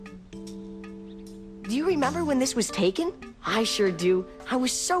Do you remember when this was taken? I sure do. I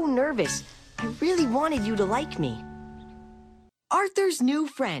was so nervous. I really wanted you to like me. Arthur's New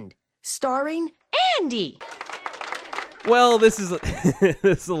Friend, starring Andy. Well, this is this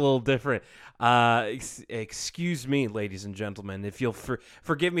is a little different. Excuse me, ladies and gentlemen, if you'll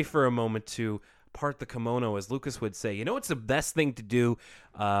forgive me for a moment to part the kimono, as Lucas would say. You know what's the best thing to do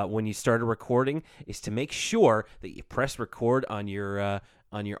when you start a recording is to make sure that you press record on your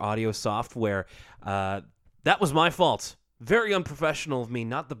audio software. That was my fault. Very unprofessional of me.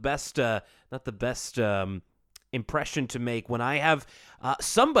 Not the best. Impression to make when I have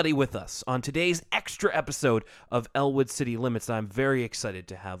somebody with us on today's extra episode of Elwood City Limits. I'm very excited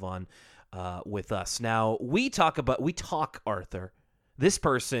to have on with us. Now, we talk Arthur. This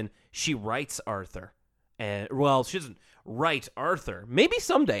person, she writes Arthur. And, well, she doesn't write Arthur. Maybe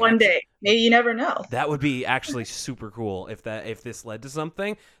someday. One day. Maybe, you never know. That would be actually super cool if this led to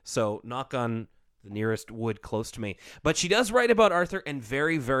something. So, knock on the nearest wood close to me. But she does write about Arthur, and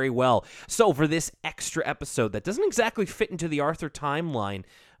very, very well. So for this extra episode that doesn't exactly fit into the Arthur timeline,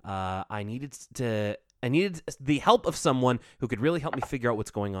 I needed the help of someone who could really help me figure out what's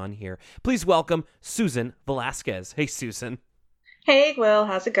going on here. Please welcome Susan Velasquez. Hey, Susan. Hey, Will.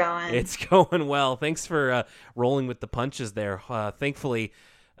 How's it going? It's going well. Thanks for rolling with the punches there. Thankfully,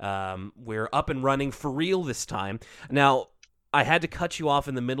 we're up and running for real this time. Now, I had to cut you off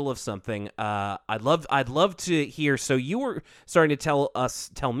in the middle of something. I'd love to hear. So you were starting to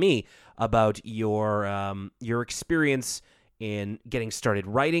tell me about your experience in getting started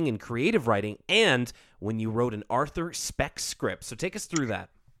writing and creative writing, and when you wrote an Arthur spec script. So take us through that.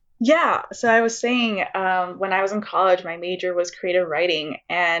 Yeah. So I was saying, when I was in college, my major was creative writing,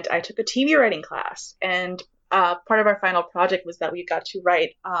 and I took a TV writing class. And part of our final project was that we got to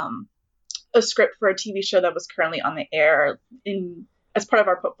write a script for a TV show that was currently on the air as part of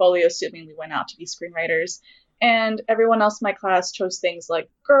our portfolio, assuming we went out to be screenwriters. And everyone else in my class chose things like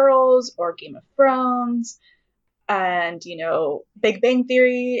Girls or Game of Thrones and, Big Bang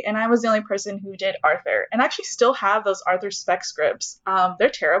Theory. And I was the only person who did Arthur. And I actually still have those Arthur spec scripts. They're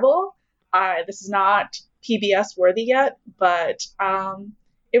terrible. This is not PBS worthy yet, but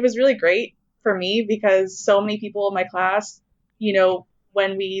it was really great for me because so many people in my class,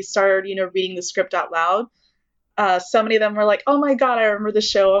 when we started, reading the script out loud, so many of them were like, oh my God, I remember the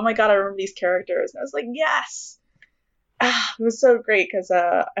show. Oh my God, I remember these characters. And I was like, yes. It was so great because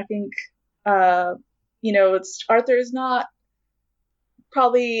I think, Arthur is not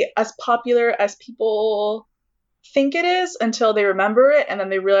probably as popular as people think it is until they remember it. And then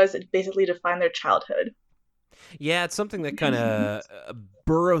they realize it basically defined their childhood. Yeah, it's something that kind of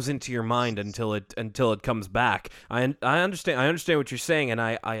burrows into your mind until it comes back. I understand what you're saying, and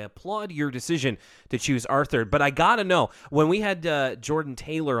I applaud your decision to choose Arthur. But I gotta know, when we had Jordan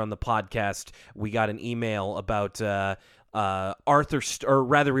Taylor on the podcast, we got an email about Arthur, or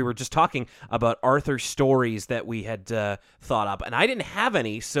rather, we were just talking about Arthur stories that we had thought up, and I didn't have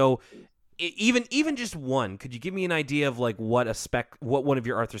any. So even just one, could you give me an idea of like what one of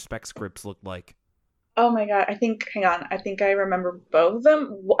your Arthur spec scripts looked like? Oh my God, I think I remember both of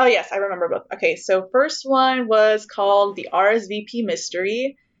them. Oh yes, I remember both. Okay, so first one was called The RSVP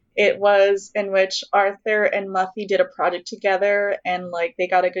Mystery. It was in which Arthur and Muffy did a project together and like they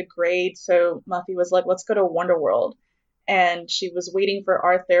got a good grade, so Muffy was like, let's go to Wonderworld. And she was waiting for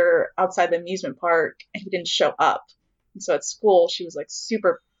Arthur outside the amusement park and he didn't show up. And so at school she was like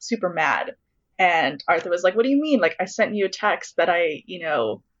super, super mad. And Arthur was like, what do you mean? Like I sent you a text that I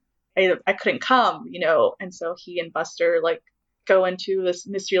couldn't come, and so he and Buster like go into this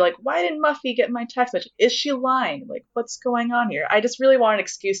mystery, like, why didn't Muffy get my text message? Is she lying? Like, what's going on here? I just really want an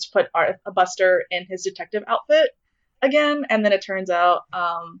excuse to put Buster in his detective outfit again. And then it turns out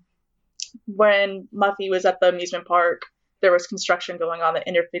when Muffy was at the amusement park, there was construction going on that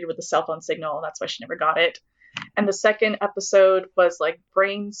interfered with the cell phone signal, and that's why she never got it. And the second episode was like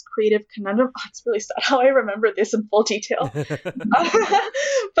Brain's Creative Conundrum. Oh, it's really sad how I remember this in full detail.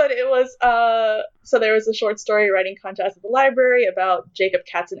 But it was, so there was a short story writing contest at the library about Jacob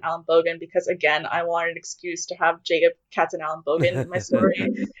Katz and Alan Bogan, because again, I wanted an excuse to have Jacob Katz and Alan Bogan in my story.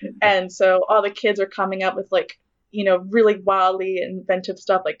 And so all the kids are coming up with like, really wildly inventive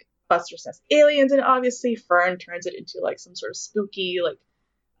stuff, like Buster says aliens, and obviously Fern turns it into like some sort of spooky, like,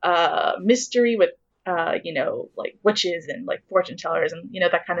 mystery with like witches and like fortune tellers and,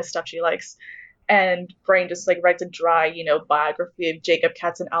 that kind of stuff she likes. And Brain just like writes a dry, biography of Jacob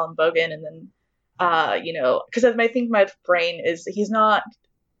Katz and Alan Bogan. And then, because I think my Brain is, he's not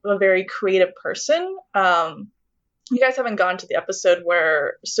a very creative person. You guys haven't gone to the episode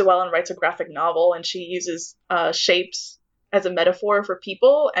where Sue Ellen writes a graphic novel and she uses shapes as a metaphor for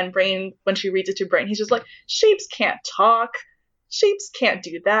people. And Brain, when she reads it to Brain, he's just like, shapes can't talk. Shapes can't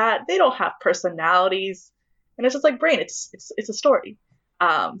do that. They don't have personalities. And it's just like, Brain, it's a story.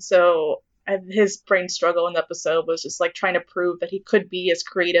 So his brain struggle in the episode was just like trying to prove that he could be as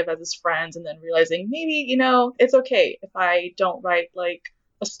creative as his friends, and then realizing maybe, it's okay if I don't write like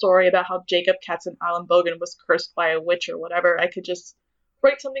a story about how Jacob Katzenelnbogen was cursed by a witch or whatever. I could just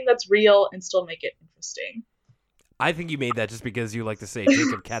write something that's real and still make it interesting. I think you made that just because you like to say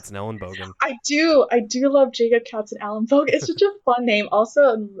Jacob Katzenelnbogen. I do love Jacob Katzenelnbogen. It's such a fun name.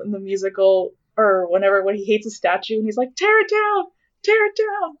 Also in the musical, or whenever when he hates a statue and he's like, tear it down. Tear it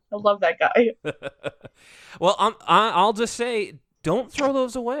down. I love that guy. Well, I'll just say, don't throw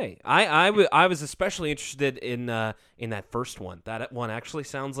those away. I was especially interested in that first one. That one actually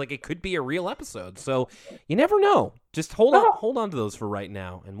sounds like it could be a real episode. So you never know. Just hold on to those for right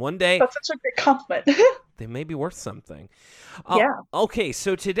now, and one day that's such a great compliment. they may be worth something. Yeah. Okay,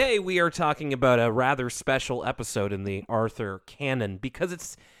 so today we are talking about a rather special episode in the Arthur canon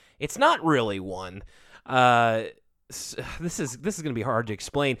because it's not really one. This is going to be hard to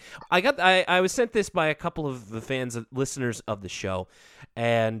explain. I was sent this by a couple of the fans, listeners of the show,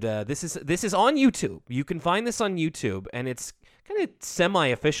 and this is on YouTube. You can find this on YouTube, and it's kind of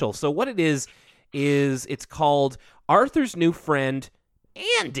semi-official. So what it is it's called Arthur's New Friend,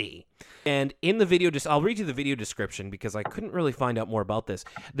 Andy. And in the video, I'll read you the video description because I couldn't really find out more about this.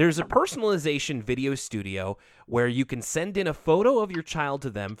 There's a personalization video studio where you can send in a photo of your child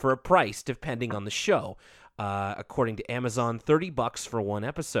to them for a price depending on the show. According to Amazon, $30 for one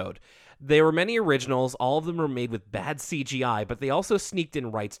episode. There were many originals. All of them were made with bad CGI, but they also sneaked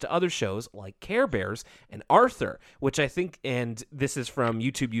in rights to other shows like Care Bears and Arthur, which I think, and this is from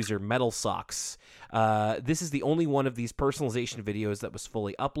YouTube user Metal Socks. This is the only one of these personalization videos that was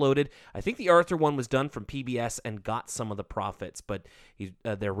fully uploaded. I think the Arthur one was done from PBS and got some of the profits, but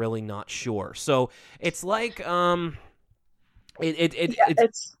they're really not sure. So it's like, yeah,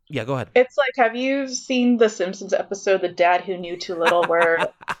 go ahead. It's like, have you seen the Simpsons episode, The Dad Who Knew Too Little, where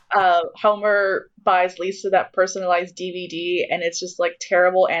Homer buys Lisa that personalized DVD, and it's just like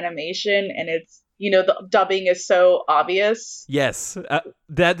terrible animation, and it's, the dubbing is so obvious. Yes.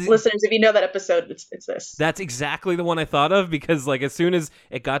 Listeners, if you know that episode, it's this. That's exactly the one I thought of, because like as soon as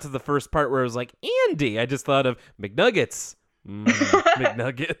it got to the first part where it was like, Andy, I just thought of McNuggets.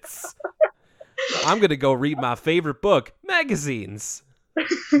 McNuggets. I'm going to go read my favorite book, magazines.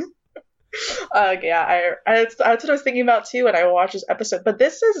 Yeah, that's what I was thinking about too when I watched this episode. But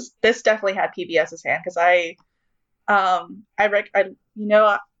this definitely had PBS's hand, because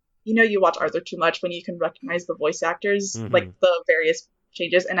you watch Arthur too much when you can recognize the voice actors, like the various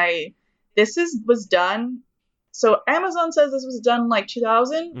changes. And was done. So Amazon says this was done in like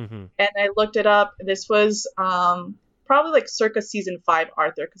 2000, and I looked it up. This was probably like circa season 5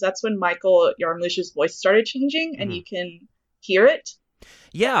 Arthur, because that's when Michael Yarmoush's voice started changing, and you can hear it.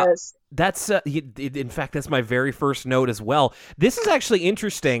 Yeah, that's in fact, that's my very first note as well. This is actually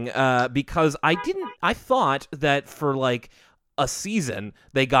interesting because I thought that for like a season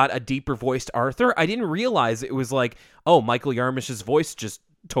they got a deeper voiced Arthur. I didn't realize it was like, oh, Michael Yarmoush's voice just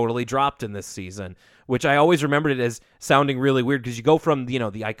totally dropped in this season, which I always remembered it as sounding really weird, because you go from the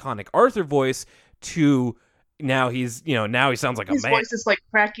iconic Arthur voice to now he sounds like his a man. His voice is like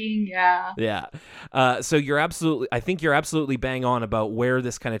cracking, yeah. Yeah. So I think you're absolutely bang on about where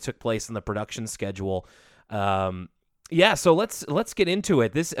this kind of took place in the production schedule. Yeah, so let's get into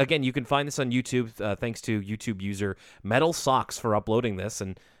it. This, again, you can find this on YouTube, thanks to YouTube user Metal Socks for uploading this,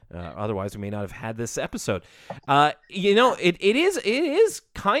 and otherwise we may not have had this episode. It is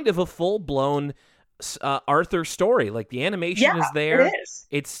kind of a full-blown Arthur story. Like, the animation is there. It is.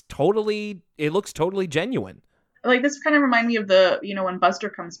 It looks totally genuine. Like, this kind of remind me of the, when Buster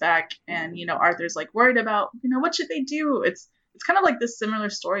comes back and, Arthur's like worried about, what should they do? It's kind of like this similar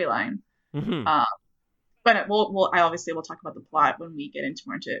storyline. But I obviously will talk about the plot when we get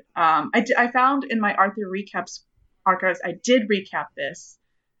more into it. I found in my Arthur recaps archives, I did recap this.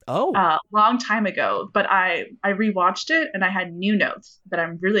 Long time ago, but I rewatched it and I had new notes that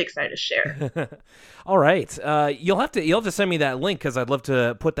I'm really excited to share. All right, you'll have to send me that link, because I'd love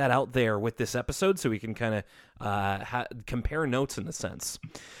to put that out there with this episode so we can kind of compare notes in a sense.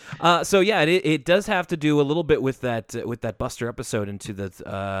 So yeah, it does have to do a little bit with that Buster episode into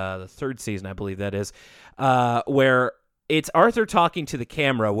the third season, I believe that is, where it's Arthur talking to the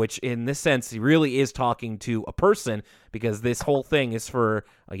camera, which in this sense he really is talking to a person, because this whole thing is for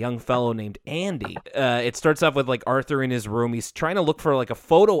a young fellow named Andy. It starts off with like Arthur in his room. He's trying to look for like a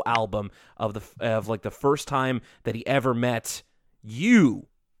photo album of like the first time that he ever met you,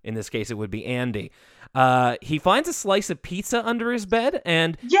 In this case, it would be Andy. He finds a slice of pizza under his bed,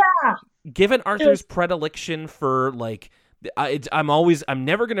 and Yeah. given Arthur's predilection for like, I'm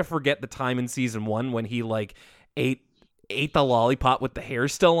never gonna forget the time in season 1 when he like ate the lollipop with the hair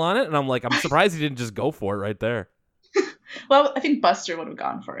still on it, and I'm like, I'm surprised he didn't just go for it right there. Well, I think Buster would have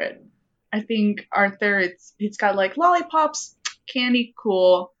gone for it. I think Arthur, it's got like lollipops, candy,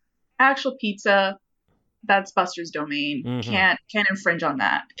 cool. Actual pizza, that's Buster's domain. Mm-hmm. Can't infringe on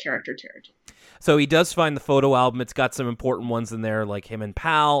that character territory. So he does find the photo album. It's got some important ones in there, like him and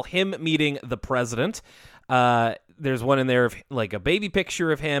Pal, him meeting the president. There's one in there of like a baby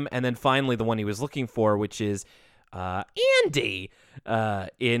picture of him, and then finally the one he was looking for, which is Andy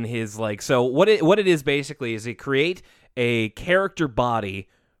in his like. So what it is basically is they create a character body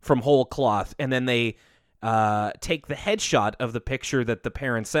from whole cloth, and then they take the headshot of the picture that the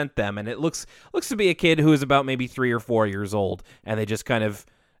parents sent them, and it looks to be a kid who is about maybe 3 or 4 years old, and they just kind of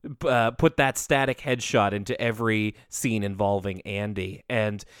put that static headshot into every scene involving Andy.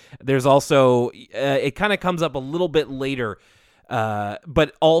 And there's also it kind of comes up a little bit later,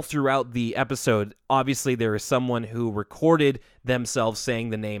 but all throughout the episode, obviously there is someone who recorded themselves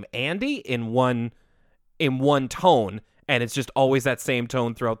saying the name Andy in one tone, and it's just always that same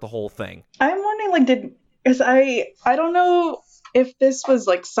tone throughout the whole thing. I'm wondering, like, because I don't know if this was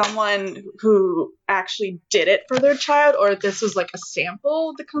like someone who actually did it for their child, or if this was like a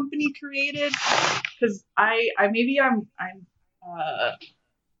sample the company created. Because I'm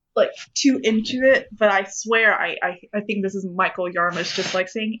like too into it, but I swear I think this is Michael Yarmish just like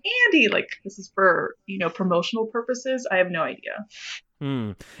saying Andy, like this is for promotional purposes. I have no idea.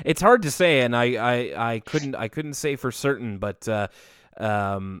 It's hard to say, and I couldn't say for certain, but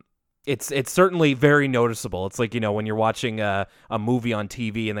it's certainly very noticeable. It's like, when you're watching a movie on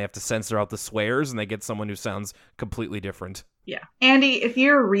TV and they have to censor out the swears and they get someone who sounds completely different. Yeah. Andy, if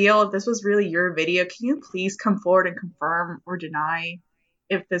you're real, if this was really your video, can you please come forward and confirm or deny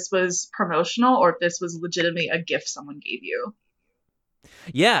if this was promotional or if this was legitimately a gift someone gave you?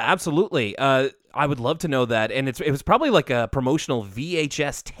 Yeah, absolutely. I would love to know that. And it was probably like a promotional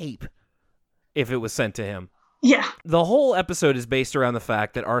VHS tape if it was sent to him. Yeah. The whole episode is based around the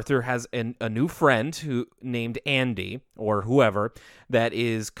fact that Arthur has a new friend named Andy, or whoever, that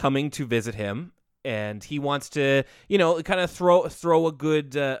is coming to visit him, and he wants to, kind of throw a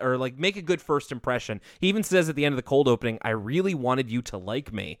good, or like make a good first impression. He even says at the end of the cold opening, "I really wanted you to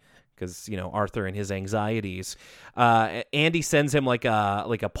like me," because, Arthur and his anxieties. Andy sends him like a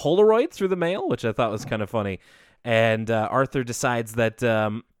Polaroid through the mail, which I thought was kind of funny, and Arthur decides that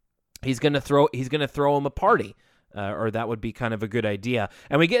he's gonna throw him a party, or that would be kind of a good idea.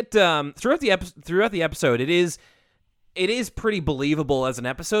 And we get throughout the episode, it is pretty believable as an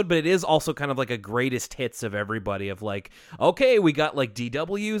episode, but it is also kind of like a greatest hits of everybody of like, okay, we got like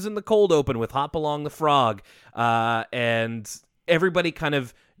DWs in the cold open with Hop Along the Frog, and everybody kind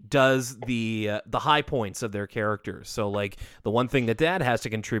of does the high points of their characters. So like the one thing that Dad has to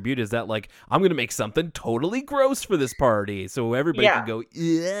contribute is that like, I'm gonna make something totally gross for this party, so everybody can go,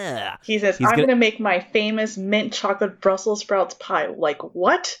 yeah. He says, I'm gonna make my famous mint chocolate Brussels sprouts pie. Like,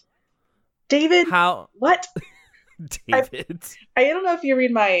 what? David? How? What? David. I don't know if you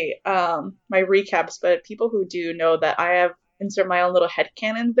read my my recaps, but people who do know that I have insert my own little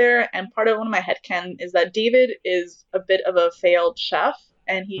headcanon there, and part of one of my headcanon is that David is a bit of a failed chef,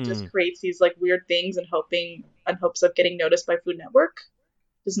 and he just creates these like weird things in hopes of getting noticed by Food Network.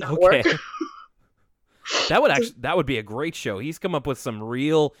 Does not work. That would be a great show. He's come up with some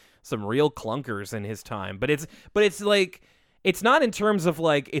real clunkers in his time, but it's like, it's not in terms of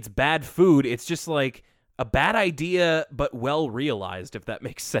like it's bad food. It's just like a bad idea, but well realized, if that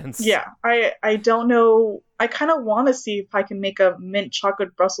makes sense. Yeah, I don't know. I kind of want to see if I can make a mint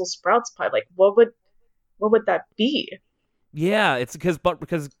chocolate Brussels sprouts pie. Like, what would that be? Yeah, it's because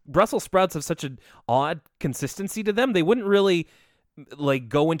Brussels sprouts have such an odd consistency to them. They wouldn't really like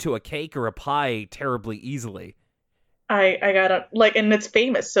go into a cake or a pie terribly easily. I gotta like, and it's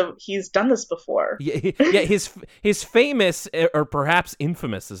famous, so he's done this before. Yeah, his famous, or perhaps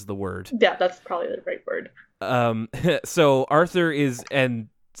infamous is the word. Yeah, that's probably the right word. So Arthur is, and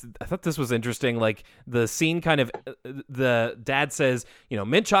I thought this was interesting, like the scene kind of, the dad says,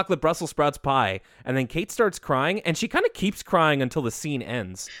 mint chocolate Brussels sprouts pie, and then Kate starts crying, and she kind of keeps crying until the scene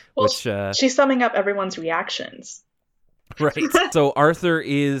ends. Well, she's summing up everyone's reactions. Right. So Arthur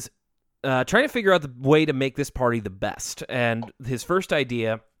is trying to figure out the way to make this party the best, and his first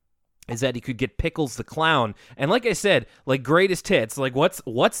idea is that he could get Pickles the Clown. And like I said, like greatest hits, like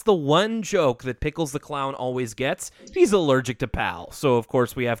what's the one joke that Pickles the Clown always gets? He's allergic to Pal. So of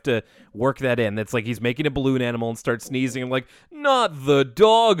course we have to work that in. That's like he's making a balloon animal and starts sneezing and like, not the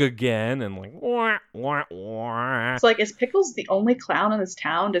dog again, and like wah, wah, wah. It's like, is Pickles the only clown in this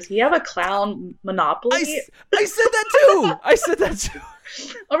town? Does he have a clown monopoly? I said that too. I said that too.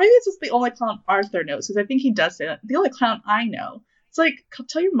 Or maybe it's just the only clown Arthur knows, because I think he does say that. The only clown I know. It's like,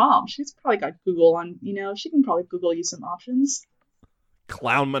 tell your mom. She's probably got Google on, she can probably Google you some options.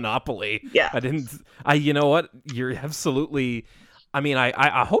 Clown monopoly. Yeah. You know what? You're absolutely,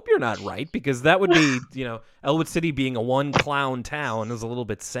 I hope you're not right, because that would be, Elwood City being a one clown town is a little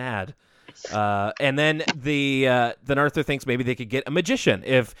bit sad. And then then Arthur thinks maybe they could get a magician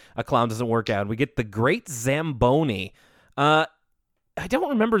if a clown doesn't work out. We get the Great Zamboni. I don't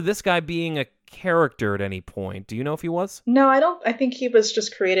remember this guy being a character at any point. Do you know if he was? No, I don't. I think he was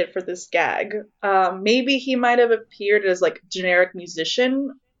just created for this gag. Maybe he might have appeared as like generic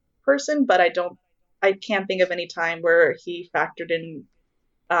musician person, but I can't think of any time where he factored in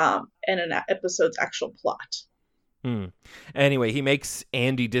an episode's actual plot. Anyway, he makes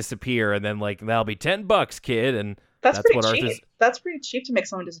Andy disappear, and then like, that'll be $10, kid, and that's pretty what cheap. Arthur's... That's pretty cheap to make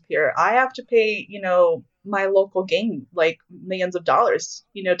someone disappear. I have to pay, my local gang like millions of dollars.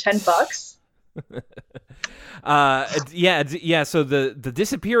 $10. Yeah. So the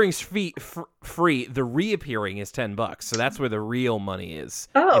disappearing's free. The reappearing is $10. So that's where the real money is.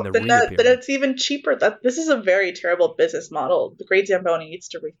 Oh, then it's even cheaper. This is a very terrible business model. The Great Zamboni needs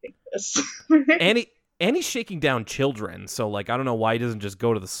to rethink this. And he's shaking down children, so like I don't know why he doesn't just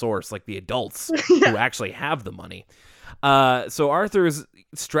go to the source, like the adults who actually have the money. So Arthur is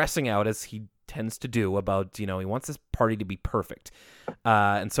stressing out, as he tends to do, about he wants this party to be perfect,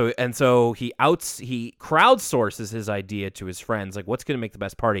 and so he crowdsources his idea to his friends, like what's going to make the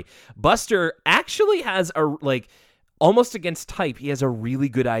best party. Buster actually has almost against type, he has a really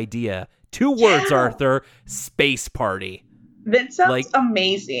good idea. 2 words, Arthur: space party. That sounds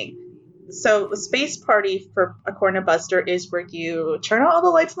amazing. So the space party, according to Buster, is where you turn out all the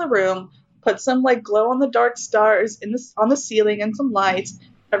lights in the room, put some like glow in the dark stars on the ceiling and some lights.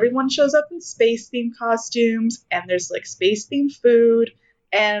 Everyone shows up in space themed costumes, and there's like space themed food,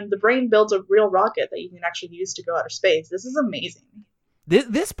 and the brain builds a real rocket that you can actually use to go outer space. This is amazing.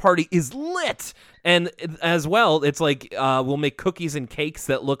 This party is lit, and as well, it's like we'll make cookies and cakes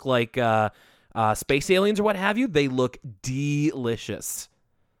that look like space aliens or what have you. They look delicious.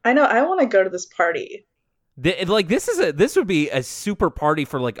 I know. I want to go to this party. This would be a super party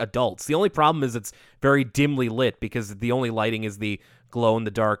for like adults. The only problem is it's very dimly lit, because the only lighting is the glow in the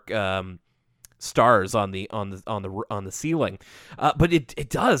dark stars on the ceiling. But it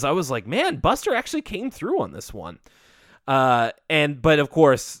does. I was like, man, Buster actually came through on this one. But of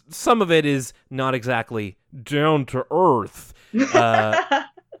course, some of it is not exactly down to earth.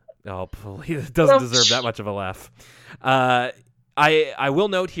 Oh, please, it doesn't deserve that much of a laugh. I will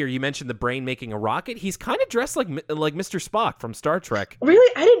note here, you mentioned the brain making a rocket. He's kind of dressed like Mr. Spock from Star Trek.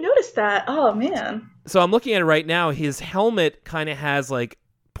 Really? I didn't notice that. Oh, man. So I'm looking at it right now. His helmet kind of has like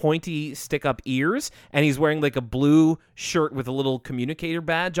pointy stick-up ears, and he's wearing like a blue shirt with a little communicator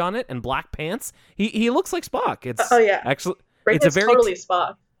badge on it and black pants. He looks like Spock. It's actually it's totally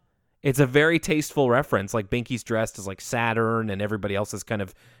Spock. It's a very tasteful reference. Like Binky's dressed as like Saturn, and everybody else is kind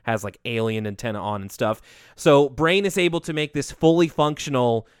of has like alien antenna on and stuff. So Brain is able to make this fully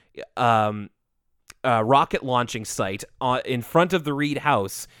functional rocket launching site in front of the Reed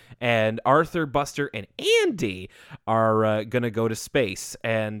house, and Arthur, Buster, and Andy are going to go to space.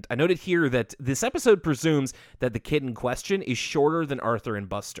 And I noted here that this episode presumes that the kid in question is shorter than Arthur and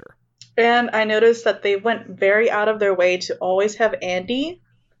Buster. And I noticed that they went very out of their way to always have Andy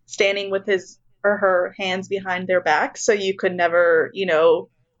standing with his or her hands behind their back, so you could never,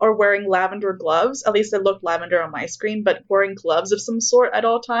 or wearing lavender gloves. At least it looked lavender on my screen, but wearing gloves of some sort at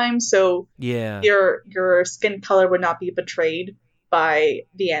all times, so your skin color would not be betrayed by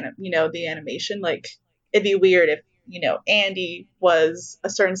the animation. Like, it'd be weird if Andy was a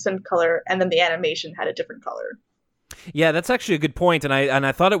certain skin color and then the animation had a different color. Yeah, that's actually a good point, and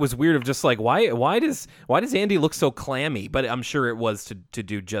I thought it was weird of just like why does Andy look so clammy? But I'm sure it was to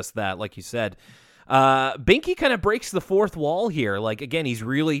do just that, like you said. Binky kind of breaks the fourth wall here. Like, again, he's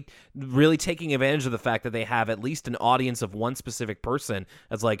really, really taking advantage of the fact that they have at least an audience of one specific person.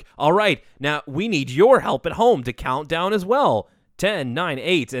 That's like, all right, now we need your help at home to count down as well. 10, 9,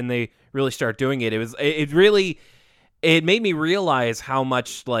 8, and they really start doing it. It made me realize how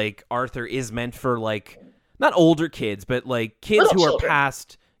much like Arthur is meant for like. Not older kids, but like kids who are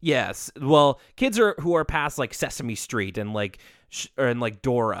past, kids who are past like Sesame Street and like and like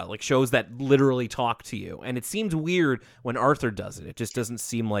Dora, like shows that literally talk to you. And it seems weird when Arthur does it. It just doesn't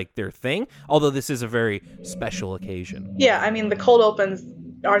seem like their thing, although this is a very special occasion. Yeah, I mean, the cold opens,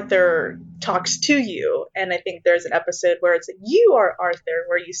 Arthur talks to you, and I think there's an episode where it's like, you are Arthur,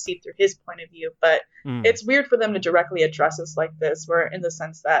 where you see through his point of view, but it's weird for them to directly address us like this, where in the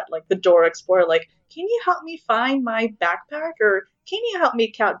sense that, like, the Dora Explorer, like, can you help me find my backpack, or can you help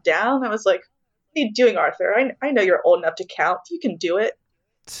me count down? I was like, what are you doing, Arthur? I know you're old enough to count. You can do it.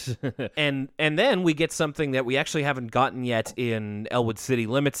 and then we get something that we actually haven't gotten yet in Elwood City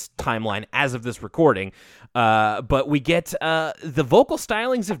Limits timeline as of this recording, but we get the vocal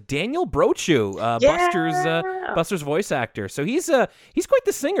stylings of Daniel Brochu, Buster's voice actor. So he's quite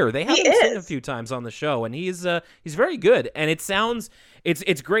the singer. They have him sing a few times on the show, and he's very good. And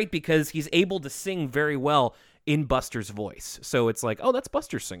it's great because he's able to sing very well in Buster's voice. So it's like, oh, that's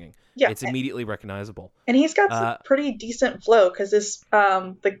Buster singing. Yeah. It's immediately recognizable. And he's got some pretty decent flow, because this,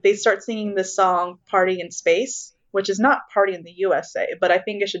 they start singing this song, Party in Space, which is not Party in the USA, but I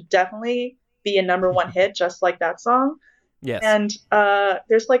think it should definitely be a number one hit, just like that song. Yes. And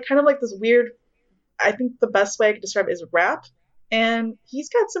there's like kind of like this weird, I think the best way I could describe it is rap. And he's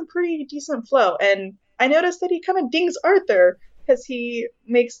got some pretty decent flow. And I noticed that he kind of dings Arthur, because he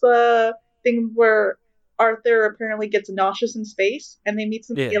makes the thing where Arthur apparently gets nauseous in space, and they meet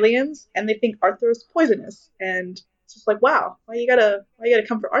some aliens, and they think Arthur is poisonous, and it's just like, wow, why you gotta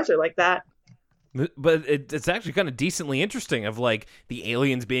come for Arthur like that? But it's actually kind of decently interesting, of like the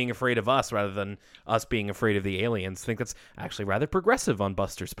aliens being afraid of us rather than us being afraid of the aliens. I think that's actually rather progressive on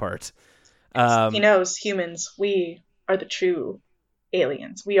Buster's part. He knows humans, we are the true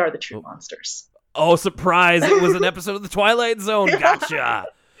aliens. We are the true monsters. Oh, surprise! It was an episode of The Twilight Zone. Gotcha.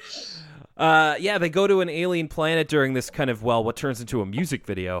 They go to an alien planet during this kind of, what turns into a music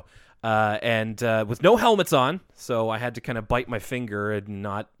video, and with no helmets on, so I had to kind of bite my finger and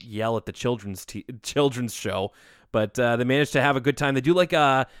not yell at the children's show, but they managed to have a good time. They do like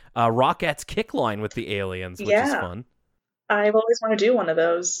a Rockettes kick line with the aliens, which is fun. I've always wanted to do one of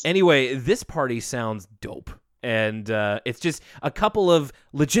those. Anyway, this party sounds dope. And it's just a couple of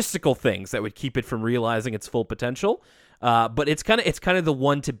logistical things that would keep it from realizing its full potential. But it's kind of the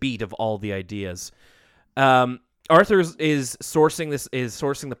one to beat of all the ideas. Arthur is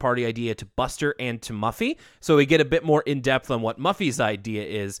sourcing the party idea to Buster and to Muffy, so we get a bit more in depth on what Muffy's idea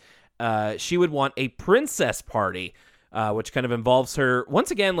is. She would want a princess party, which kind of involves her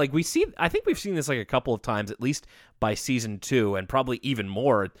once again. Like I think we've seen this like a couple of times, at least by season 2, and probably even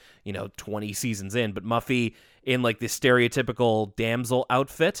more. 20 seasons in, but Muffy in like this stereotypical damsel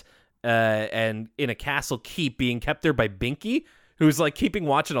outfit. And in a castle keep being kept there by Binky, who's like keeping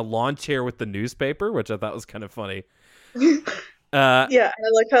watch in a lawn chair with the newspaper, which I thought was kind of funny. And I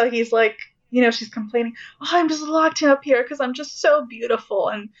like how he's like, she's complaining, oh, I'm just locked up here because I'm just so beautiful.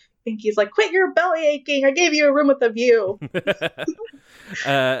 And Binky's like, quit your belly aching. I gave you a room with a view.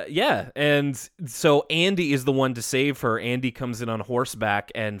 And so Andy is the one to save her. Andy comes in on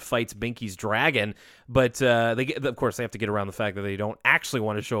horseback and fights Binky's dragon, but of course they have to get around the fact that they don't actually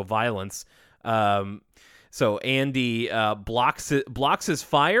want to show violence. So Andy blocks his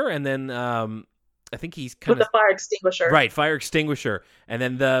fire, and then I think he's kind of with the fire extinguisher. Right, fire extinguisher. And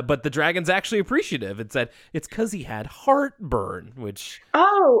then the dragon's actually appreciative. It said it's because he had heartburn, which...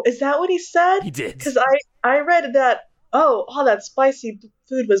 Oh, is that what he said? He did. Because I read that, all that spicy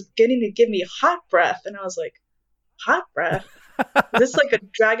food was getting to give me hot breath. And I was like, hot breath? Is this like a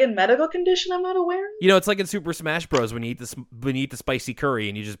dragon medical condition I'm not aware of? It's like in Super Smash Bros. when you eat the spicy curry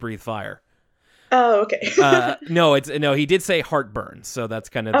and you just breathe fire. Oh, okay. No, he did say heartburn, so that's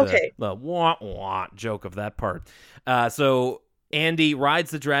kind of the wah-wah joke of that part. So Andy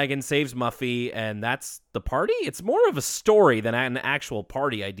rides the dragon, saves Muffy, and that's the party? It's more of a story than an actual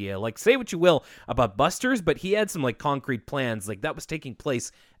party idea. Like, say what you will about Buster's, but he had some, like, concrete plans. Like, that was taking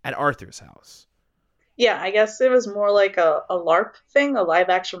place at Arthur's house. Yeah, I guess it was more like a LARP thing, a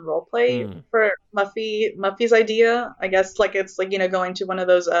live-action roleplay for Muffy's idea. I guess, like, it's, like, going to one of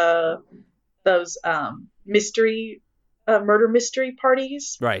those mystery murder mystery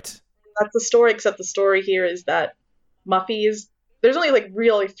parties. Right. That's the story, except the story here is that there's only like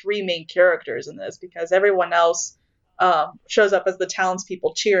really 3 main characters in this, because everyone else shows up as the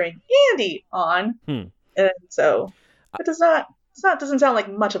townspeople cheering Andy on. And so it doesn't sound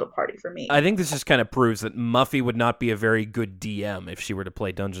like much of a party for me. I think this just kind of proves that Muffy would not be a very good DM if she were to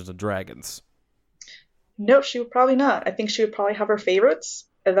play Dungeons and Dragons. No, she would probably not. I think she would probably have her favorites.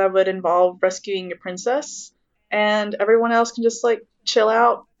 That would involve rescuing a princess, and everyone else can just like chill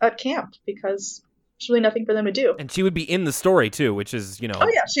out at camp because there's really nothing for them to do. And she would be in the story too, which is, Oh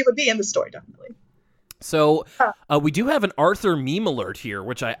yeah, she would be in the story, definitely. So we do have an Arthur meme alert here,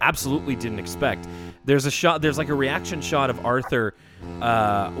 which I absolutely didn't expect. There's like a reaction shot of Arthur,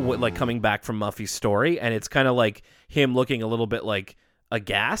 like coming back from Muffy's story, and it's kind of like him looking a little bit like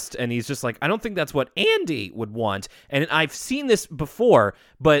aghast, and he's just like, I don't think that's what Andy would want. And I've seen this before,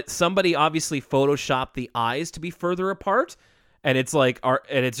 but somebody obviously photoshopped the eyes to be further apart, and it's like,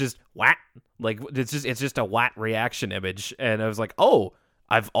 and it's just whack, like it's just a whack reaction image, and I was like, oh.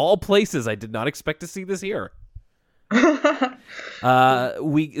 Of all places, I did not expect to see this here. We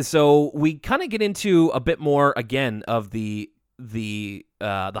kind of get into a bit more again of the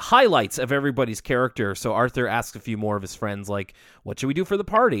highlights of everybody's character. So Arthur asks a few more of his friends, like, "What should we do for the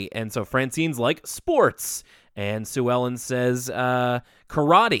party?" And so Francine's like, "Sports," and Sue Ellen says,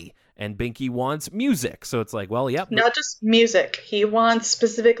 "Karate." And Binky wants music. So it's like, well, yep. Not just music. He wants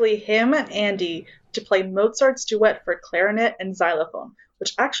specifically him and Andy to play Mozart's duet for clarinet and xylophone,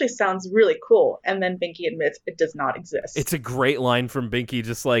 which actually sounds really cool. And then Binky admits it does not exist. It's a great line from Binky,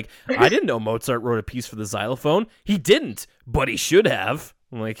 just like, I didn't know Mozart wrote a piece for the xylophone. He didn't, but he should have.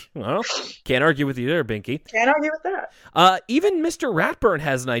 I'm like, well, can't argue with you there, Binky. Can't argue with that. Even Mr. Ratburn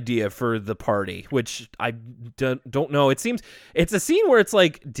has an idea for the party, which I don't know. It seems it's a scene where it's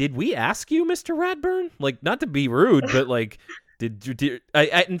like, did we ask you, Mr. Ratburn? Like, not to be rude, but like,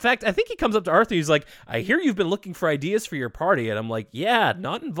 in fact, I think he comes up to Arthur. He's like, I hear you've been looking for ideas for your party. And I'm like, yeah,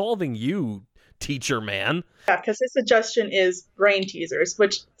 not involving you, teacher man. Yeah, because his suggestion is brain teasers,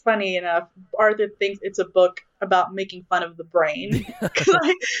 which, funny enough, Arthur thinks it's a book about making fun of the brain.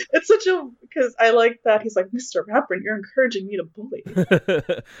 It's such a, because I like that. He's like, Mr. Ratburn, you're encouraging me to bully.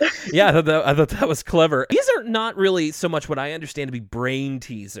 Yeah, I thought that was clever. These are not really so much what I understand to be brain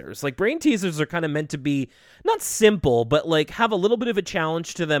teasers. Like, brain teasers are kind of meant to be not simple, but like have a little bit of a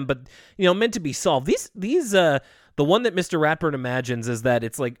challenge to them, but meant to be solved. These the one that Mr. Ratburn imagines is that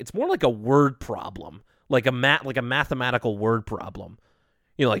it's more like a word problem, like a mathematical word problem.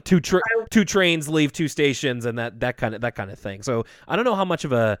 Like two trains leave two stations and that kind of thing. So I don't know how much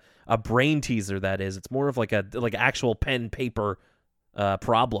of a brain teaser that is. It's more of like actual pen paper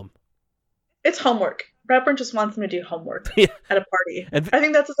problem. It's homework. Ratburn just wants him to do homework at a party. And I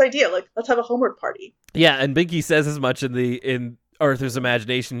think that's his idea. Like, let's have a homework party. Yeah, and Binky says as much in Arthur's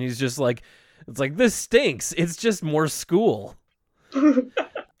imagination. He's just like, it's like, this stinks. It's just more school.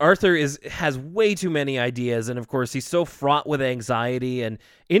 Arthur has way too many ideas, and of course he's so fraught with anxiety and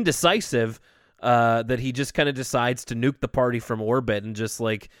indecisive that he just kind of decides to nuke the party from orbit and just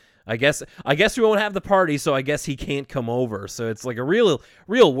like, I guess we won't have the party, so I guess he can't come over. So it's like a real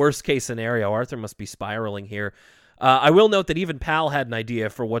worst case scenario. Arthur must be spiraling here. I will note that even Pal had an idea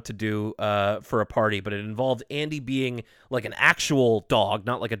for what to do for a party, but it involved Andy being like an actual dog,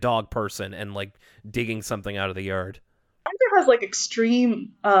 not like a dog person, and like digging something out of the yard. Arthur has like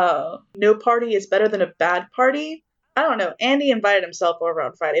extreme no party is better than a bad party. I don't know. Andy invited himself over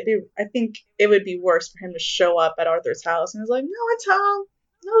on Friday. I think it would be worse for him to show up at Arthur's house and was like, no, it's home.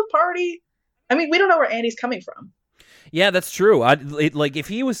 No party. I mean, we don't know where Andy's coming from. Yeah, that's true. Like if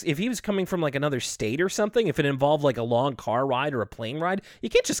he was coming from like another state or something, if it involved like a long car ride or a plane ride, you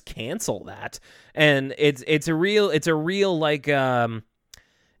can't just cancel that. And it's a real like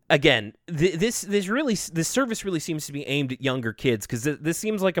again, this service really seems to be aimed at younger kids, because this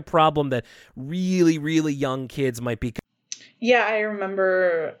seems like a problem that really, really young kids might be. Yeah, I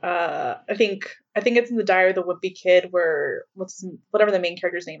remember. I think it's in the Diary of the Wimpy Kid, where whatever the main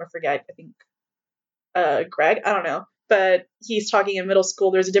character's name, I forget. I think Greg. I don't know, but he's talking in middle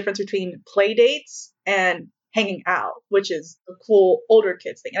school. There's a difference between play dates and hanging out, which is a cool older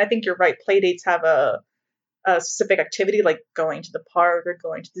kids thing. And I think you're right. Play dates have a specific activity, like going to the park or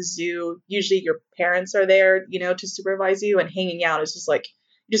going to the zoo. Usually your parents are there, to supervise you, and hanging out is just like,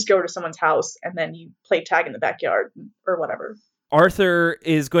 you just go to someone's house and then you play tag in the backyard or whatever. Arthur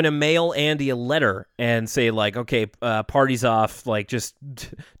is going to mail Andy a letter and say, like, okay, party's off, like, just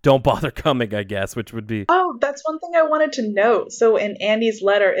don't bother coming, I guess, which would be... Oh, that's one thing I wanted to note. So in Andy's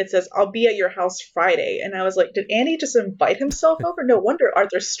letter, it says, I'll be at your house Friday. And I was like, did Andy just invite himself over? No wonder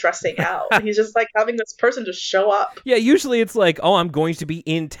Arthur's stressing out. He's just, like, having this person just show up. Yeah, usually it's like, oh, I'm going to be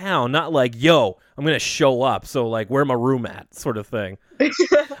in town, not like, yo, I'm going to show up, so, like, where my room at, sort of thing.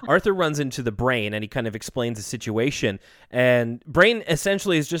 Arthur runs into the Brain, and he kind of explains the situation, and Brain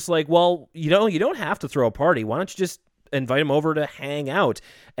essentially is just like, well, you don't have to throw a party. Why don't you just invite him over to hang out?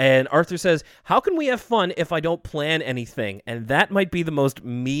 And Arthur says, how can we have fun if I don't plan anything? And that might be the most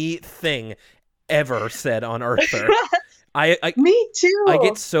me thing ever said on Arthur. Me too. I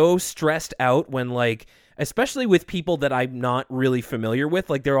get so stressed out when, like, especially with people that I'm not really familiar with,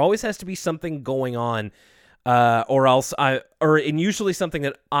 like, there always has to be something going on, or else and usually something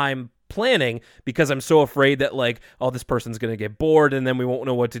that I'm planning because I'm so afraid that like, oh, this person's gonna get bored and then we won't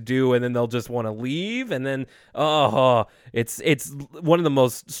know what to do and then they'll just want to leave and then it's one of the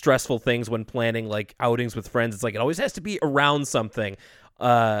most stressful things when planning like outings with friends. It's like it always has to be around something.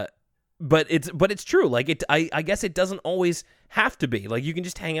 But it's true. Like I guess it doesn't always have to be. Like you can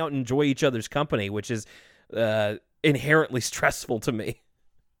just hang out and enjoy each other's company, which is inherently stressful to me.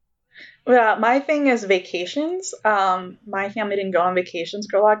 Yeah, my thing is vacations. My family didn't go on vacations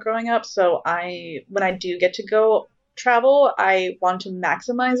a lot growing up, so when I do get to go travel, I want to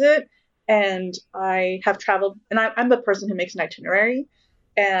maximize it. And I have traveled, and I'm the person who makes an itinerary,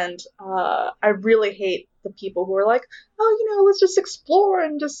 and I really hate the people who are like, oh, let's just explore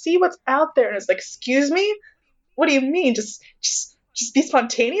and just see what's out there. And it's like, excuse me, what do you mean? Just be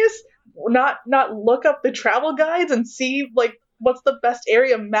spontaneous? Not look up the travel guides and see like what's the best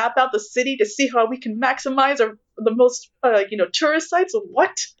area, map out the city to see how we can maximize the most tourist sites.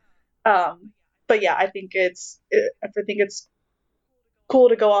 What? But yeah, I think it's cool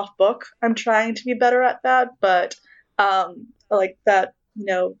to go off book. I'm trying to be better at that, but like that,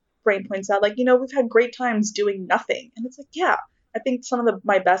 Brain points out, like, we've had great times doing nothing. And it's like, yeah, I think some of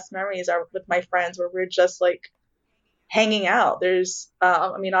my best memories are with my friends where we're just like hanging out. There's,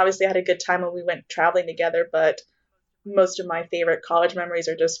 obviously I had a good time when we went traveling together, but most of my favorite college memories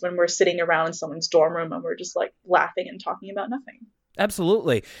are just when we're sitting around in someone's dorm room and we're just like laughing and talking about nothing.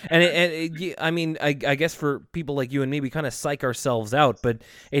 Absolutely. And I guess for people like you and me, we kind of psych ourselves out, but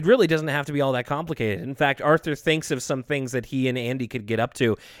it really doesn't have to be all that complicated. In fact, Arthur thinks of some things that he and Andy could get up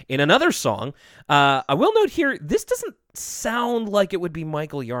to in another song. I will note here, this doesn't sound like it would be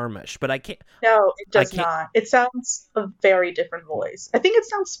Michael Yarmish, but I can't. No, it does not. It sounds a very different voice. I think it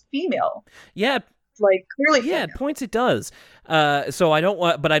sounds female. Yeah. Like clearly yeah, at points it does. So I don't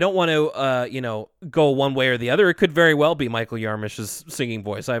want to go one way or the other. It could very well be Michael Yarmish's singing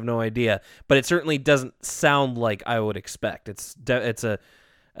voice. I have no idea, but it certainly doesn't sound like I would expect. It's a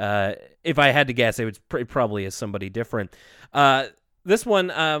if I had to guess, it probably is somebody different. This one,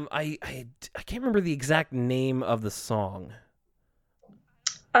 I can't remember the exact name of the song.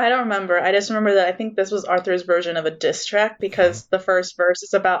 I don't remember. I just remember that I think this was Arthur's version of a diss track because the first verse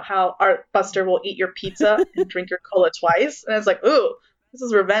is about how Buster will eat your pizza and drink your cola twice. And it's like, ooh, this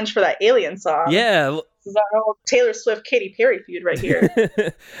is revenge for that Alien song. Yeah. This is our old Taylor Swift, Katy Perry feud right here.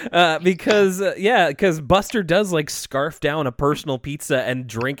 Because Buster does like scarf down a personal pizza and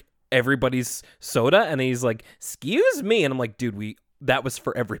drink everybody's soda. And he's like, excuse me. And I'm like, dude, that was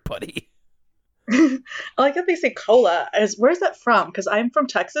for everybody. I like that they say cola. Where's that from? Because I'm from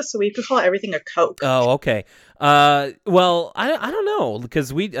Texas, so we could call everything a Coke. Oh, okay. Well, I don't know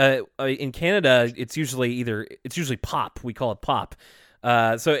because we in Canada it's usually pop. We call it pop.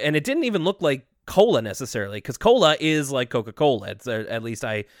 And it didn't even look like cola necessarily because cola is like Coca-Cola. It's at least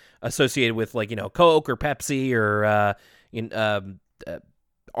I associated with like Coke or Pepsi or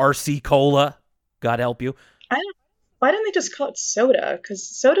RC Cola. God help you. Why didn't they just call it soda? Because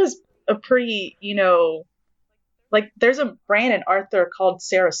soda's a pretty, like there's a brand in Arthur called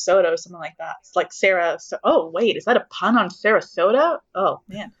Sarasota or something like that. It's like Sarah. Oh wait, is that a pun on Sarasota? Oh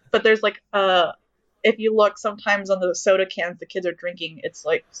man. But there's like if you look sometimes on the soda cans the kids are drinking, it's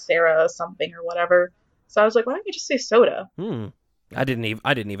like Sarah something or whatever. So I was like, why don't you just say soda? I didn't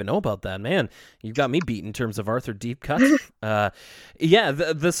even know about that, man. You've got me beat in terms of Arthur deep cuts. Yeah,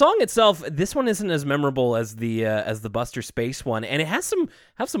 the song itself, this one isn't as memorable as the Buster Space one, and it has some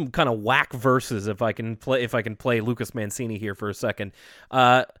kind of whack verses. If I can play Lucas Mancini here for a second,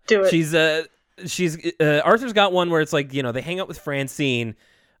 do it. She's Arthur's got one where it's like they hang out with Francine,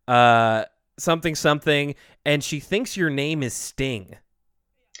 something, and she thinks your name is Sting.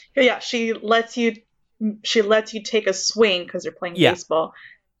 Yeah, she lets you take a swing because you're playing baseball,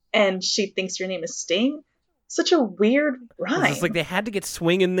 and she thinks your name is Sting. Such a weird rhyme. It's like they had to get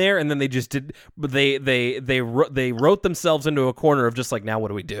swing in there, and then they just did. They wrote themselves into a corner of just like, now what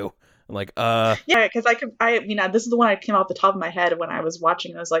do we do? I'm like, yeah, because this is the one I came off the top of my head when I was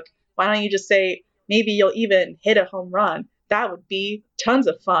watching. I was like, why don't you just say maybe you'll even hit a home run? That would be tons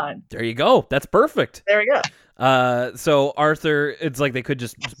of fun. There you go. That's perfect. There we go. So Arthur, it's like they could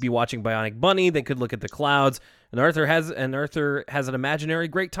just be watching Bionic Bunny. They could look at the clouds, and Arthur has an imaginary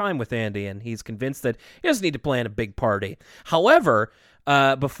great time with Andy, and he's convinced that he doesn't need to plan a big party. However,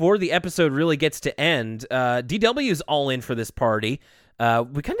 before the episode really gets to end, DW's all in for this party.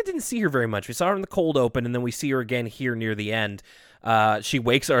 We kind of didn't see her very much. We saw her in the cold open, and then we see her again here near the end. She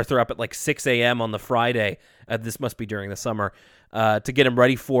wakes Arthur up at like 6 a.m. on the Friday. This must be during the summer. To get him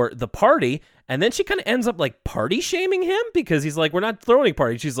ready for the party, and then she kind of ends up like party shaming him because he's like, we're not throwing a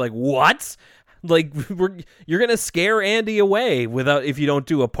party. She's like, what? Like, you're gonna scare Andy away if you don't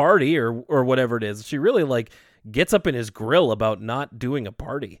do a party or whatever it is. She really like gets up in his grill about not doing a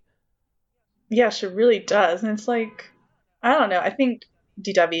party. Yeah, she really does. And it's like, I don't know. I think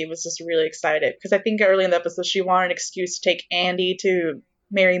DW was just really excited because I think early in the episode she wanted an excuse to take Andy to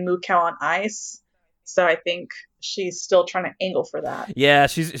marry Moo Cow on ice. So I think she's still trying to angle for that. Yeah,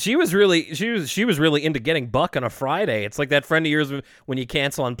 she was really into getting Buck on a Friday. It's like that friend of yours when you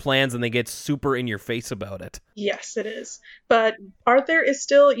cancel on plans and they get super in your face about it. Yes, it is. But Arthur is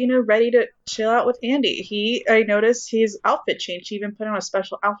still, ready to chill out with Andy. I noticed his outfit changed. He even put on a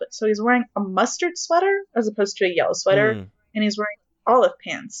special outfit. So he's wearing a mustard sweater as opposed to a yellow sweater, and he's wearing olive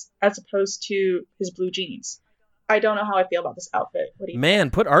pants as opposed to his blue jeans. I don't know how I feel about this outfit. What do you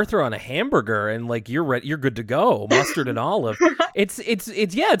think? Put Arthur on a hamburger and like you're good to go. Mustard and olive. It's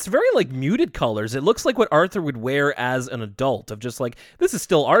very like muted colors. It looks like what Arthur would wear as an adult. Of just like, this is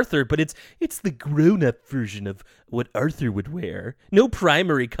still Arthur, but it's the grown-up version of what Arthur would wear. No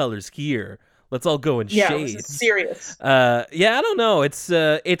primary colors here. Let's all go in shades. This is serious. I don't know. It's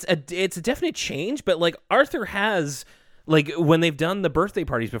a definite change, but like Arthur has. Like, when they've done the birthday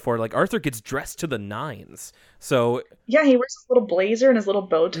parties before, like, Arthur gets dressed to the nines. So... Yeah, he wears his little blazer and his little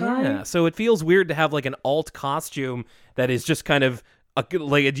bow tie. Yeah, so it feels weird to have, like, an alt costume that is just kind of...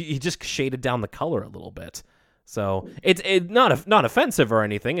 he just shaded down the color a little bit. So, it's not offensive or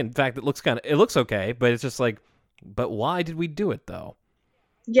anything. In fact, it looks okay, but it's just like... But why did we do it, though?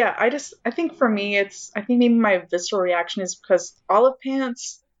 Yeah, I think for me, I think maybe my visceral reaction is because olive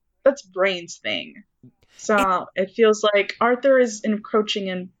pants, that's Brain's thing. So it feels like Arthur is encroaching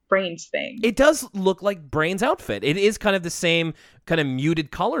in Brain's thing. It does look like Brain's outfit. It is kind of the same kind of muted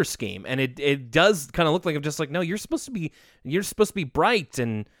color scheme, and it does kind of look like I'm just like, no, you're supposed to be bright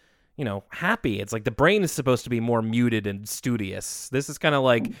and happy. It's like the Brain is supposed to be more muted and studious. This is kind of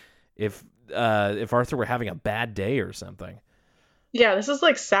like if Arthur were having a bad day or something. Yeah, this is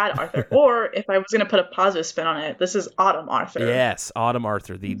like sad Arthur. Or if I was going to put a positive spin on it, this is Autumn Arthur. Yes, Autumn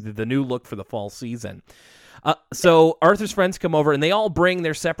Arthur, the new look for the fall season. So Arthur's friends come over, and they all bring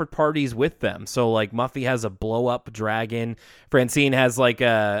their separate parties with them. So, like, Muffy has a blow-up dragon. Francine has, like,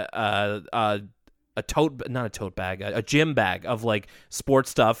 a gym bag of, like, sports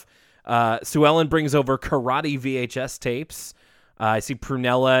stuff. Sue Ellen brings over karate VHS tapes. I see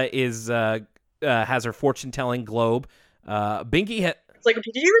Prunella has her fortune-telling globe. Binky It's like,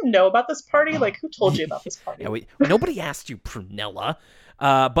 did you even know about this party? Like, who told you about this party? Yeah, nobody asked you, Prunella.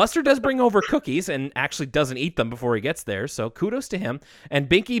 Buster does bring over cookies and actually doesn't eat them before he gets there, so kudos to him. And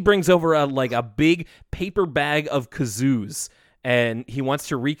Binky brings over a big paper bag of kazoos, and he wants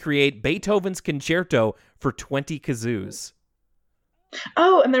to recreate Beethoven's concerto for 20 kazoos.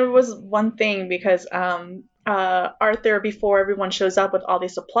 Oh, and there was one thing because Arthur, before everyone shows up with all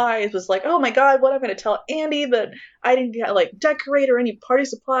these supplies, was like, oh my god, what am I going to tell Andy that I didn't get like decorate or any party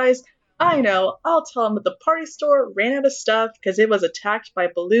supplies? I know, I'll tell him that the party store ran out of stuff because it was attacked by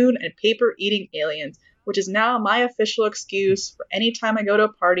balloon and paper eating aliens, which is now my official excuse for any time I go to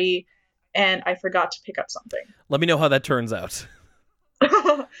a party and I forgot to pick up something. Let me know how that turns out.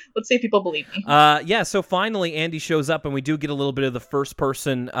 Let's see if people believe me. So finally Andy shows up and we do get a little bit of the first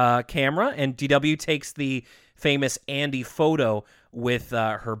person camera, and DW takes the famous Andy photo with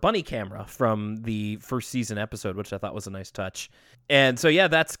her bunny camera from the first season episode, which I thought was a nice touch. And so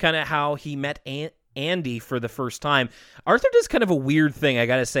that's kind of how he met Andy for the first time. Arthur does kind of a weird thing, I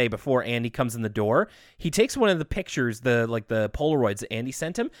gotta say, before Andy comes in the door. He takes one of the pictures, the Polaroids that Andy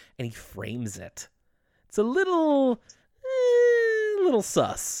sent him, and he frames it. It's a little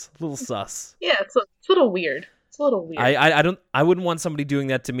sus. Yeah, it's a little weird. It's a little weird. I wouldn't want somebody doing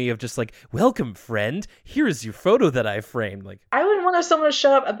that to me of just like, welcome, friend. Here is your photo that I framed. Like, I wouldn't want someone to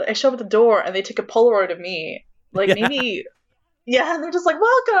show up at the door and they take a Polaroid of me. Like, maybe... Yeah, and they're just like,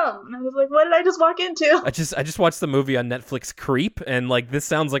 welcome! And I was like, what did I just walk into? I just watched the movie on Netflix, Creep, and like this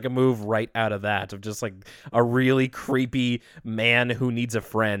sounds like a move right out of that, of just like a really creepy man who needs a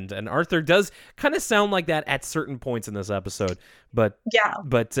friend. And Arthur does kind of sound like that at certain points in this episode, but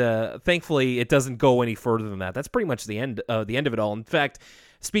thankfully it doesn't go any further than that. That's pretty much the end of it all. In fact,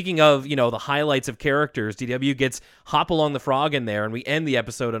 speaking of, the highlights of characters, DW gets Hopalong the Frog in there, and we end the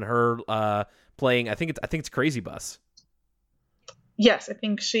episode on her playing, I think it's Crazy Bus. Yes, I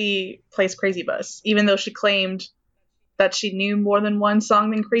think she plays Crazy Bus, even though she claimed that she knew more than one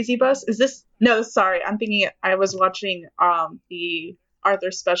song than Crazy Bus. Is this... No, sorry, I'm thinking I was watching the Arthur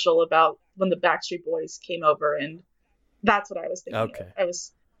special about when the Backstreet Boys came over, and that's what I was thinking. Okay. I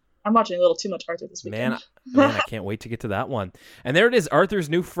was I'm watching a little too much Arthur this weekend. Man, I can't wait to get to that one. And there it is. Arthur's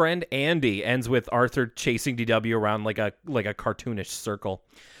new friend Andy ends with Arthur chasing DW around like a cartoonish circle.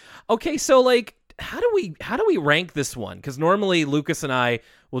 Okay, so like, how do we rank this one? Because normally Lucas and I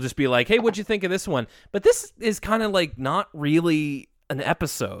will just be like, "Hey, what'd you think of this one?" But this is kind of like not really an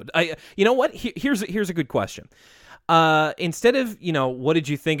episode. You know what? Here's a good question. Instead of what did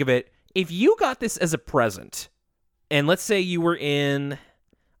you think of it? If you got this as a present, and let's say you were in.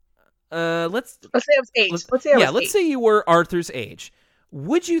 Let's say I was 8. Let's say you were Arthur's age.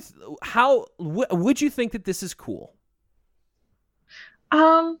 Would you would you think that this is cool?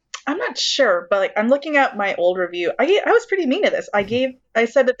 I'm not sure, but like I'm looking at my old review. I was pretty mean to this. I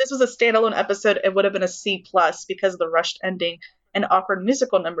said that this was a standalone episode. It would have been a C+ because of the rushed ending and awkward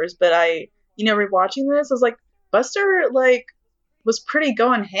musical numbers. But rewatching this, I was like, Buster was pretty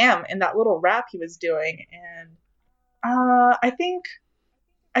going ham in that little rap he was doing, and I think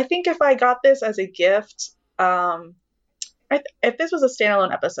if I got this as a gift, if this was a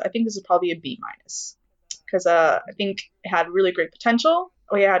standalone episode, I think this would probably be a B- because I think it had really great potential.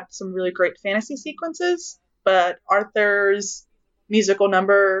 We had some really great fantasy sequences, but Arthur's musical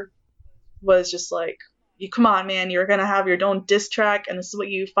number was just like, you come on, man, you're gonna have your own diss track, and this is what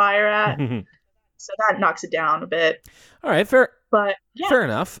you fire at. So that knocks it down a bit. All right, fair. But yeah. Fair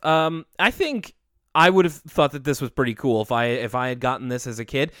enough. I think I would have thought that this was pretty cool if I had gotten this as a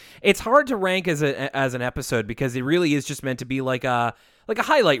kid. It's hard to rank as an episode because it really is just meant to be like a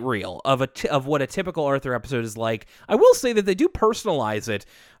highlight reel of what a typical Arthur episode is like. I will say that they do personalize it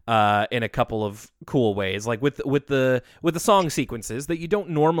in a couple of cool ways, like with the song sequences that you don't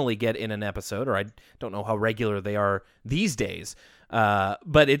normally get in an episode, or I don't know how regular they are these days.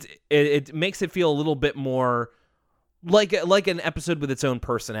 But it makes it feel a little bit more like an episode with its own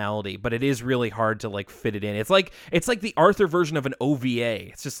personality, but it is really hard to like fit it in. It's like the Arthur version of an OVA.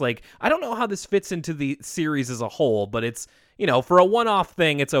 It's just like, I don't know how this fits into the series as a whole, but it's, for a one-off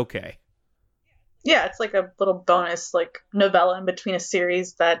thing, it's okay. Yeah, it's like a little bonus like novella in between a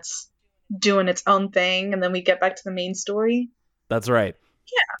series that's doing its own thing, and then we get back to the main story. That's right.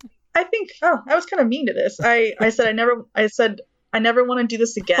 Yeah. I think I was kind of mean to this. I said I never want to do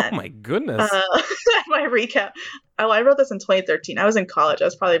this again. Oh my goodness. My recap. Oh, I wrote this in 2013. I was in college. I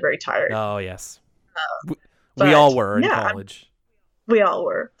was probably very tired. Oh, yes. We all were in college. We all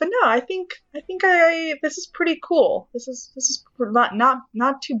were. But no, I think this is pretty cool. This is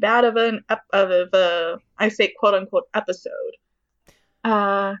not too bad of a I say quote unquote episode.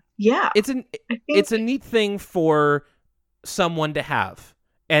 Yeah. It's a neat thing for someone to have.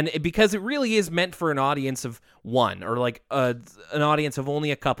 And because it really is meant for an audience of one, or like an audience of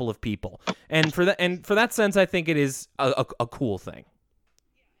only a couple of people, and for that sense, I think it is a cool thing.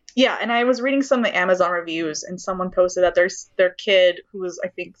 Yeah, and I was reading some of the Amazon reviews, and someone posted that their kid, who was I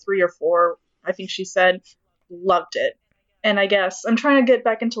think 3 or 4, I think she said, loved it. And I guess I'm trying to get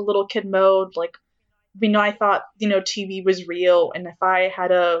back into little kid mode, like. I thought, TV was real, and if I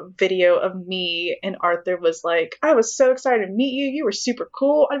had a video of me and Arthur was like, I was so excited to meet you, you were super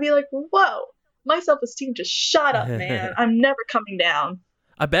cool, I'd be like, whoa, my self-esteem just shot up, man. I'm never coming down.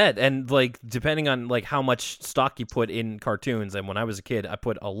 I bet. And like, depending on like how much stock you put in cartoons, and when I was a kid, I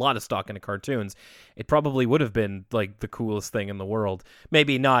put a lot of stock into cartoons, it probably would have been like the coolest thing in the world.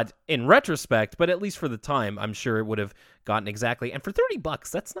 Maybe not in retrospect, but at least for the time, I'm sure it would have gotten exactly. And for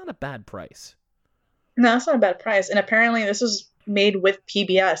 $30, that's not a bad price. No, that's not a bad price. And apparently this was made with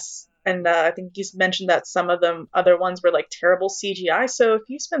PBS. And I think you mentioned that some of them other ones were like terrible CGI. So if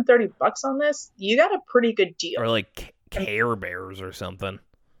you spend $30 on this, you got a pretty good deal. Or like Care Bears or something.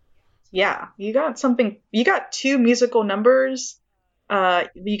 Yeah, you got something. You got 2 musical numbers.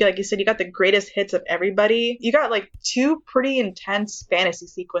 Like you said, you got the greatest hits of everybody. You got like 2 pretty intense fantasy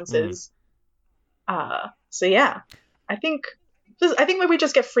sequences. So yeah, I think maybe we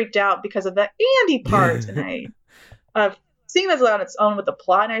just get freaked out because of the Andy part, and seeing this on its own with the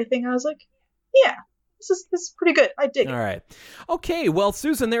plot and everything, I was like, yeah, this is pretty good. I dig it. All right. Okay, well,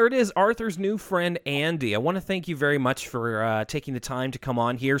 Susan, there it is, Arthur's new friend, Andy. I want to thank you very much for taking the time to come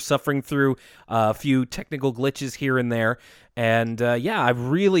on here, suffering through a few technical glitches here and there. And yeah, I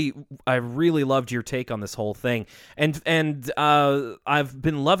really loved your take on this whole thing. And I've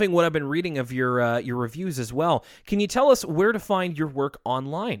been loving what I've been reading of your reviews as well. Can you tell us where to find your work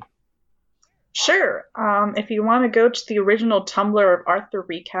online? Sure. If you want to go to the original Tumblr of Arthur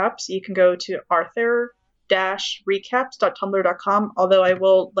Recaps, you can go to arthur-recaps.tumblr.com. Although I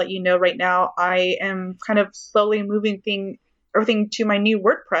will let you know right now, I am kind of slowly moving everything to my new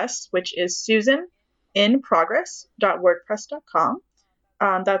WordPress, which is susaninprogress.wordpress.com.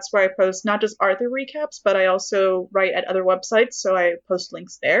 That's where I post not just Arthur recaps, but I also write at other websites, so I post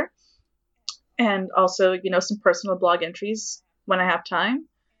links there. And also, some personal blog entries when I have time.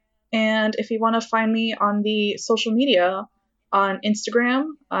 And if you want to find me on the social media, on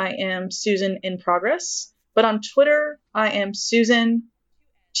Instagram, I am Susan in Progress. But on Twitter, I am Susan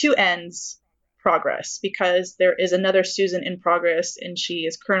 2 N's Progress, because there is another Susan in Progress, and she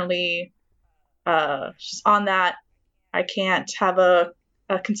is currently she's on that. I can't have a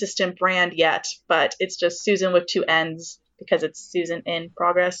consistent brand yet, but it's just Susan with 2 N's because it's Susan in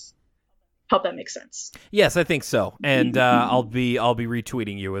Progress. Hope that makes sense. Yes, I think so, and I'll be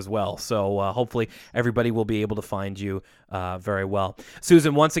retweeting you as well. So hopefully everybody will be able to find you very well.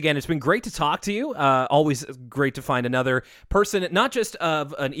 Susan, once again, it's been great to talk to you. Always great to find another person, not just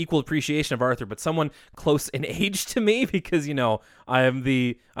of an equal appreciation of Arthur, but someone close in age to me, because I'm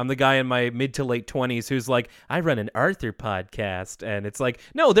the guy in my mid to late 20s who's like, I run an Arthur podcast, and it's like,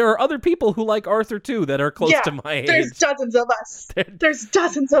 no, there are other people who like Arthur too that are close to my age. There's dozens of us. There's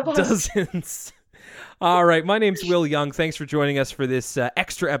dozens of us. Dozens. All right, my name's Will Young. Thanks for joining us for this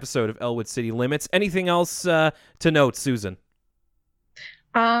extra episode of Elwood City Limits. Anything else to note, Susan?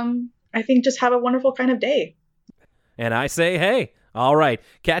 I think just have a wonderful kind of day. And I say, hey, all right,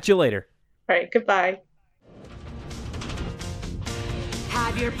 catch you later. All right, goodbye.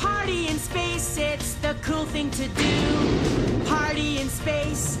 Have your party in space, it's the cool thing to do. Party in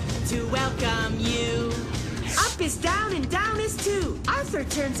space to welcome you. Up is down and down is two. Arthur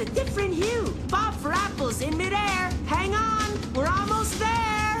turns a different hue. Bob for apples in midair. Hang on, we're almost there.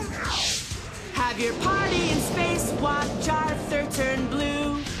 Have your party in space, watch Arthur turn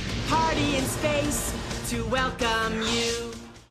blue. Party in space to welcome you.